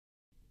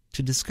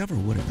To discover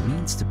what it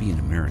means to be an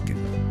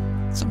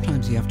American,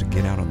 sometimes you have to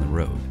get out on the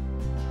road.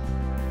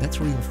 That's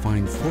where you'll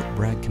find Fort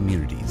Bragg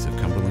Communities of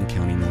Cumberland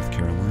County, North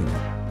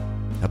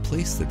Carolina, a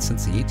place that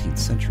since the 18th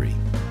century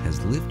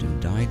has lived and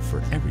died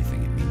for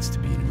everything it means to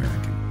be an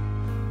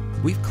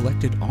American. We've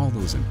collected all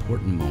those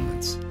important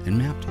moments and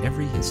mapped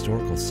every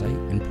historical site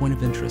and point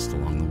of interest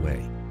along the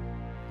way.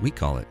 We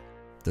call it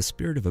the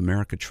Spirit of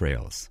America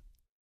Trails.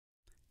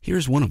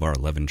 Here's one of our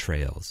 11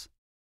 trails,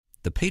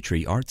 the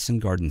Patri-Arts and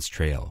Gardens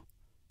Trail,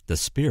 the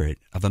Spirit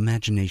of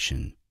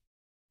Imagination.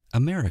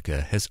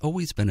 America has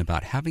always been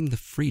about having the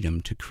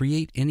freedom to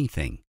create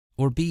anything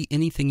or be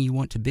anything you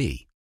want to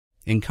be.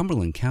 In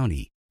Cumberland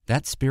County,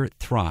 that spirit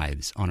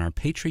thrives on our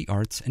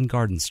Patri-Arts and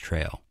Gardens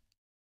Trail.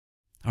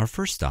 Our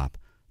first stop,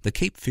 the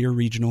Cape Fear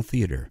Regional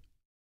Theater.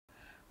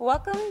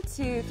 Welcome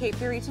to Cape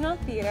Fear Regional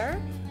Theater,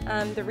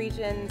 the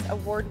region's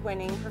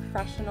award-winning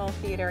professional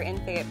theater in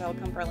Fayetteville,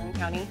 Cumberland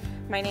County.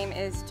 My name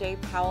is Jay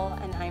Powell,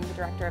 and I'm the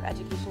Director of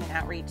Education and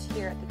Outreach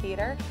here at the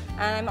theater.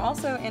 And I'm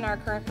also in our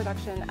current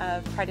production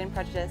of Pride and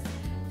Prejudice.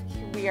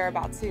 We are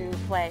about to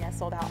play a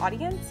sold-out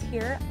audience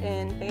here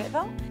in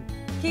Fayetteville.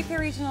 Cape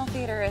Fear Regional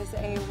Theater is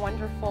a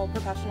wonderful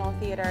professional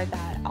theater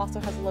that also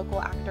has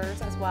local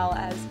actors as well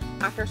as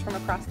actors from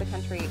across the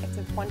country. It's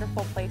a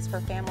wonderful place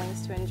for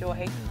families to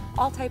enjoy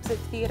all types of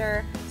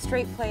theater,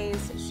 straight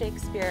plays,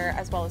 Shakespeare,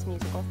 as well as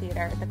musical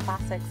theater, the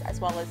classics, as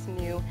well as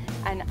new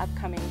and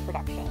upcoming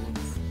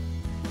productions.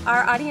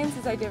 Our audience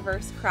is a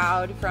diverse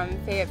crowd, from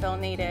Fayetteville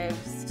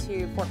natives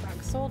to Fort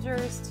Bragg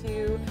soldiers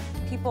to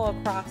people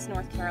across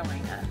North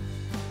Carolina.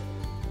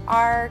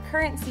 Our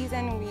current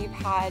season, we've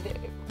had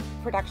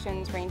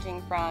productions ranging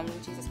from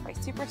Jesus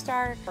Christ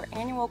Superstar, our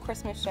annual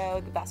Christmas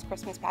show, the best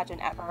Christmas pageant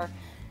ever,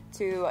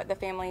 to the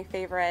family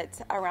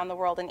favorite Around the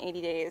World in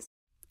 80 Days.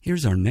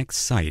 Here's our next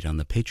site on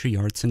the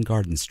Patri-Arts and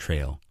Gardens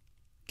Trail,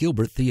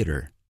 Gilbert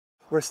Theater.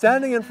 We're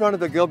standing in front of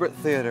the Gilbert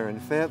Theater in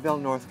Fayetteville,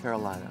 North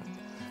Carolina.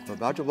 We're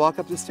about to walk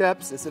up the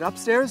steps. It's an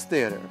upstairs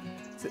theater.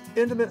 It's an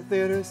intimate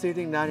theater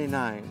seating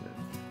 99.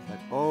 But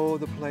oh,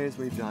 the plays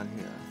we've done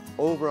here,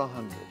 over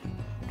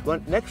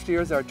 100. Next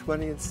year is our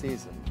 20th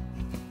season.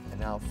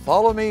 Now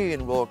follow me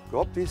and we'll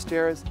go up these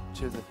stairs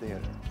to the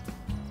theater.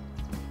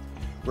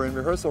 We're in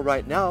rehearsal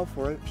right now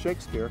for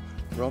Shakespeare,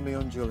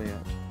 Romeo and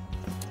Juliet.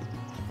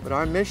 But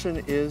our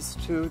mission is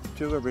to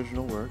do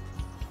original work,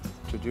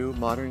 to do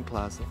modern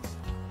classics,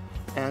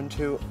 and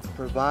to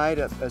provide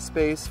a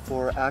space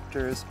for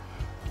actors,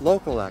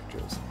 local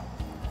actors.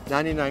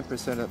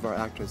 99% of our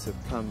actors have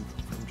come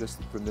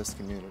from this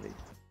community.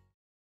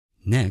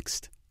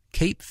 Next,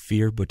 Cape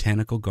Fear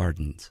Botanical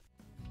Gardens.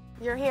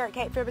 You're here at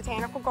Cape Fear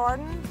Botanical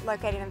Garden,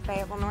 located in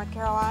Fayetteville, North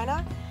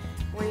Carolina.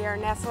 We are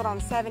nestled on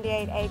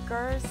 78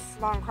 acres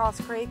along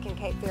Cross Creek and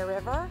Cape Fear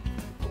River.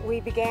 We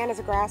began as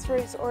a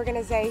grassroots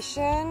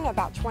organization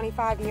about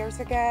 25 years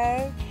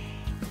ago.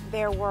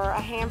 There were a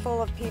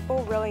handful of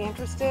people really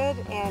interested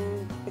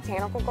in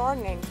botanical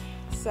gardening.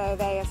 So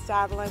they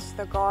established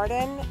the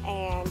garden,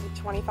 and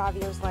 25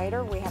 years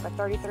later we have a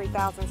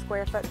 33,000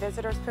 square foot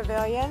visitors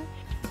pavilion.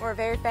 We're a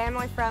very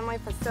family-friendly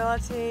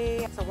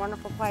facility. It's a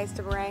wonderful place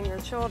to bring your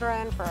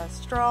children for a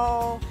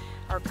stroll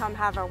or come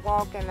have a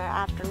walk in the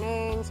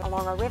afternoons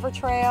along a river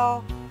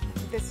trail.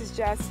 This is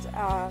just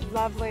a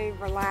lovely,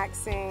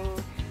 relaxing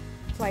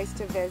place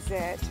to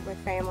visit with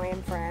family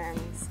and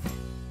friends.